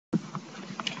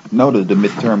Now that the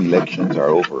midterm elections are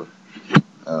over,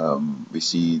 we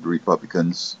see the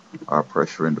Republicans are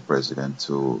pressuring the president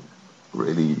to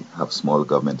really have small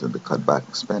government and to cut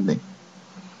back spending.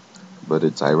 But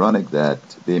it's ironic that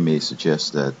they may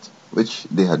suggest that, which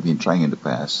they had been trying in the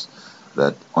past,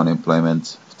 that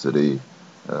unemployment to the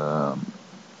um,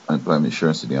 unemployment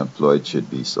insurance to the employed should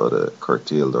be sort of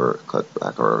curtailed or cut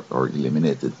back or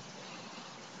eliminated.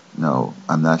 Now,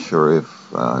 I'm not sure if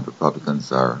the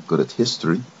Republicans are good at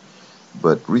history,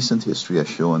 but recent history has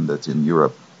shown that in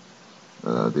Europe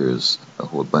there's a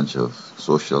whole bunch of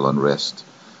social unrest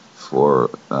for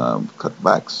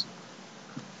cutbacks.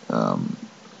 Um,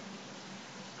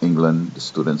 England, the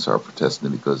students are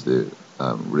protesting because the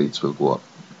rates will go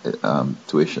up,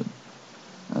 tuition,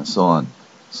 and so on.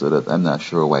 So that I'm not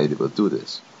sure why they will do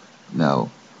this. Now,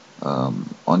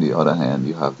 on the other hand,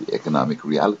 you have the economic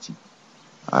reality.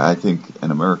 I think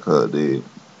in America,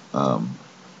 um,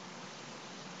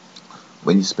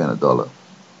 when you spend $1,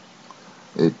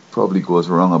 it probably goes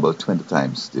wrong about 20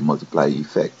 times the multiply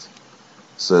effect.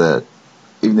 So that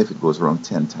even if it goes wrong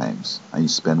 10 times and you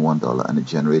spend $1 and it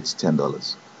generates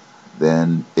 $10,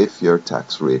 then if your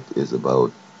tax rate is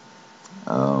about,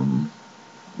 um,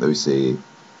 let me say,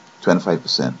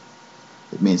 25%,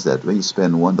 it means that when you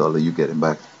spend $1, you're getting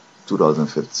back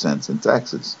 $2.50 in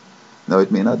taxes. Now,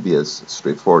 it may not be as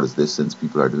straightforward as this since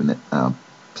people are doing it,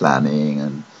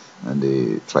 planning and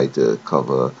they try to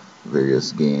cover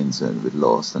various gains and with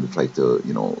loss and they try to,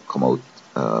 come out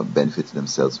benefiting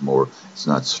themselves more. It's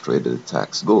not straight that the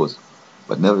tax goes.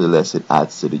 But nevertheless, it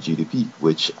adds to the GDP,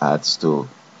 which adds to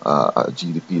a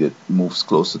GDP that moves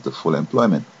closer to full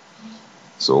employment.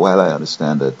 So while I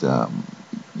understand that,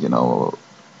 you know,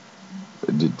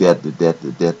 the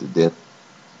debt,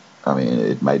 I mean,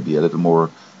 it might be a little more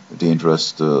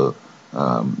dangerous to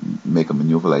make a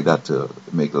maneuver like that to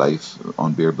make life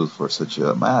unbearable for such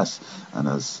a mass. And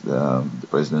as the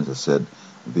president has said,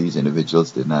 these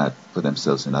individuals did not put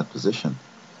themselves in that position.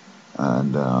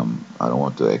 And I don't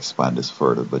want to expand this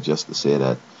further, but just to say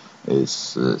that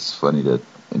it's funny that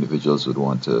individuals would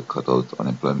want to cut out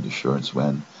unemployment insurance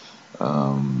when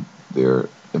they're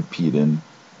impeding,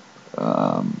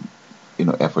 um,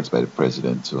 efforts by the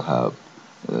president to have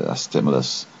a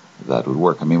stimulus that would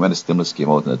work. I mean, when the stimulus came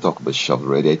out and they talked about shovel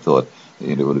ready, I thought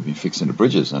they would have been fixing the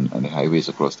bridges and the highways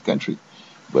across the country.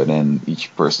 But then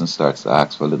each person starts to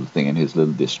ask for a little thing in his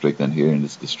little district and here in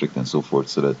this district and so forth,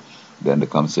 so that then they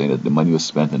come saying that the money was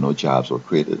spent and no jobs were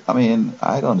created. I mean,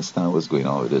 I don't understand what's going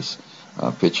on with this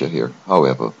picture here.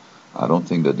 However, I don't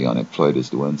think that the unemployed is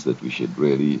the ones that we should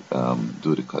really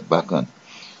do the cut back on.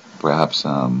 Perhaps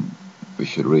we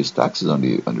should raise taxes on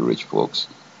the rich folks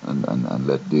and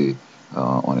let the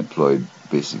unemployed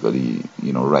basically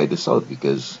ride this out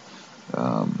because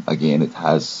again it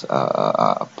has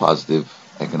a positive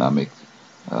economic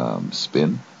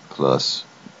spin, plus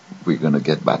we're going to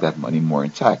get back that money more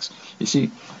in tax. You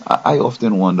see, I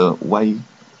often wonder why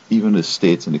even the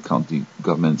states and the county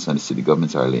governments and the city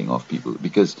governments are laying off people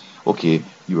because, okay,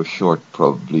 you are short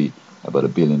probably about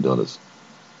 $1 billion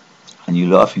and you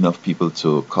lay off enough people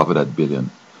to cover that billion.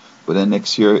 But then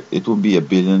next year it will be $1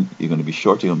 billion. You're going to be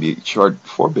short. You're going to be short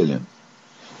 $4 billion.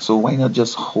 So why not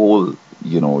just hold,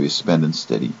 your spending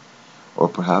steady, or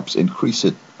perhaps increase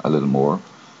it a little more,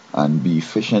 and be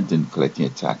efficient in collecting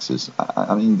your taxes?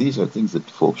 I mean, these are things that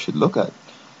folks should look at.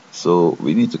 So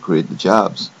we need to create the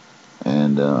jobs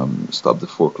and stop the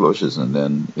foreclosures, and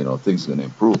then things are going to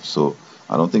improve. So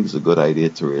I don't think it's a good idea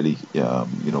to really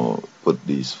put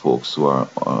these folks who are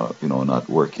not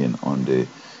working on the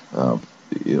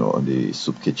on the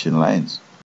soup kitchen lines.